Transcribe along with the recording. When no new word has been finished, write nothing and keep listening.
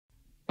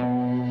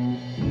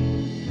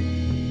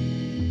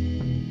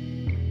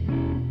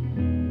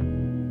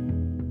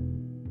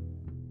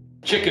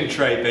chicken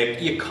tray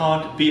big. You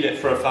can't beat it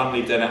for a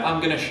family dinner. I'm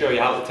going to show you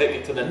how to take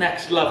it to the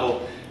next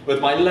level with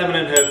my lemon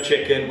and herb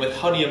chicken with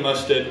honey and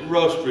mustard,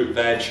 roast root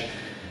veg.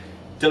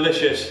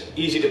 Delicious,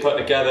 easy to put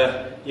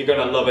together. You're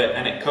going to love it,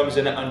 and it comes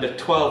in at under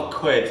 12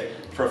 quid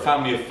for a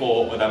family of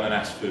 4 with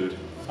M&S food.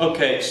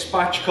 Okay,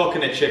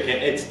 spatch-cocking a chicken,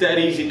 it's dead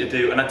easy to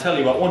do, and I tell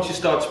you what, once you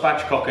start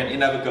spatch-cocking, you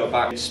never go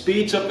back. It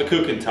speeds up the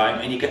cooking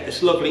time and you get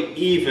this lovely,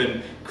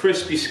 even,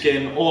 crispy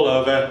skin all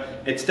over.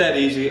 It's dead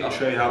easy, I'll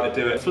show you how to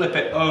do it. Flip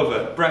it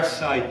over, breast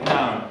side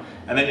down,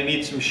 and then you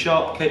need some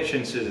sharp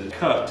kitchen scissors.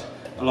 Cut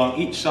along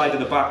each side of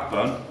the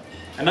backbone.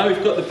 And now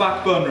we've got the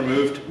backbone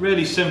removed,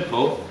 really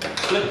simple.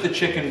 Flip the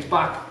chicken's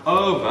back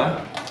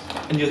over,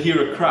 and you'll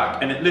hear a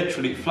crack, and it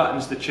literally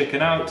flattens the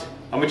chicken out.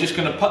 And we're just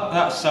going to put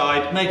that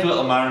aside, make a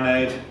little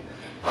marinade,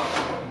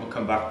 and we'll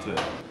come back to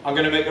it. I'm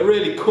going to make a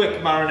really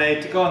quick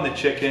marinade to go on the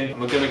chicken, and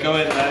we're going to go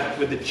in there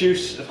with the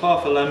juice of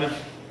half a lemon.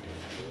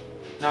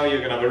 Now you're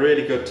going to have a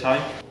really good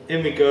time.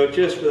 In we go,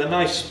 just with a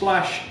nice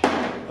splash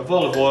of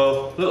olive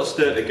oil, a little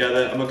stir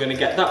together, and we're going to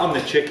get that on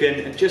the chicken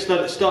and just let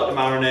it start to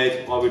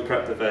marinate while we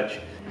prep the veg.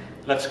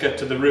 Let's get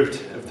to the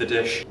root of the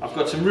dish. I've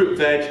got some root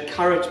veg,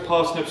 carrots,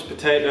 parsnips,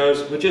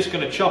 potatoes. We're just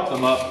going to chop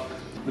them up.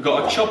 We've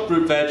got a chopped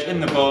root veg in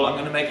the bowl. I'm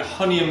going to make a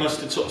honey and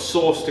mustard sort of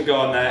sauce to go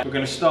on there. We're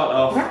going to start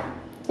off.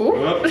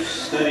 Oops,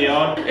 steady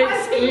on.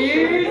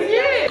 Excuse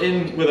you.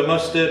 In with a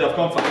mustard. I've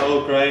gone for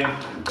whole grain.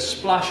 A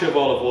splash of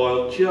olive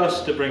oil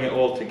just to bring it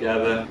all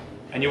together.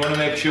 And you want to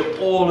make sure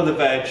all of the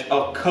veg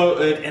are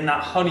coated in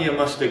that honey and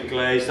mustard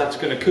glaze. That's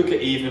going to cook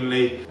it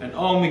evenly. And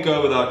on we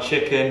go with our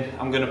chicken.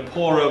 I'm going to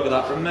pour over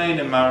that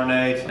remaining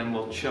marinade and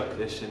we'll chuck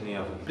this in the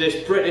oven.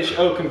 This British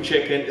Oakham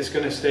chicken is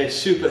going to stay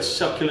super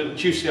succulent,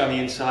 juicy on the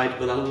inside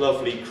with a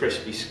lovely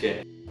crispy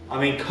skin. I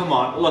mean, come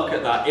on, look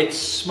at that. It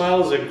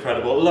smells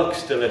incredible,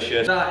 looks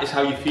delicious. That is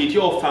how you feed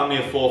your family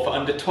of 4 for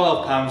under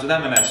 £12 with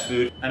M&S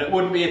food. And it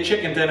wouldn't be a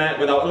chicken dinner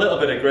without a little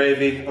bit of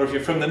gravy, or if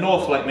you're from the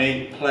north like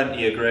me,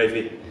 plenty of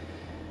gravy.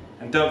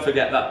 And don't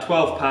forget that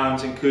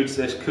 £12 includes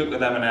this cooked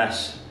with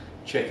M&S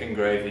chicken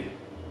gravy.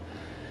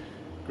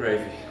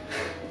 Gravy.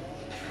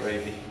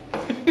 Gravy.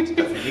 It's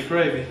definitely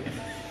gravy.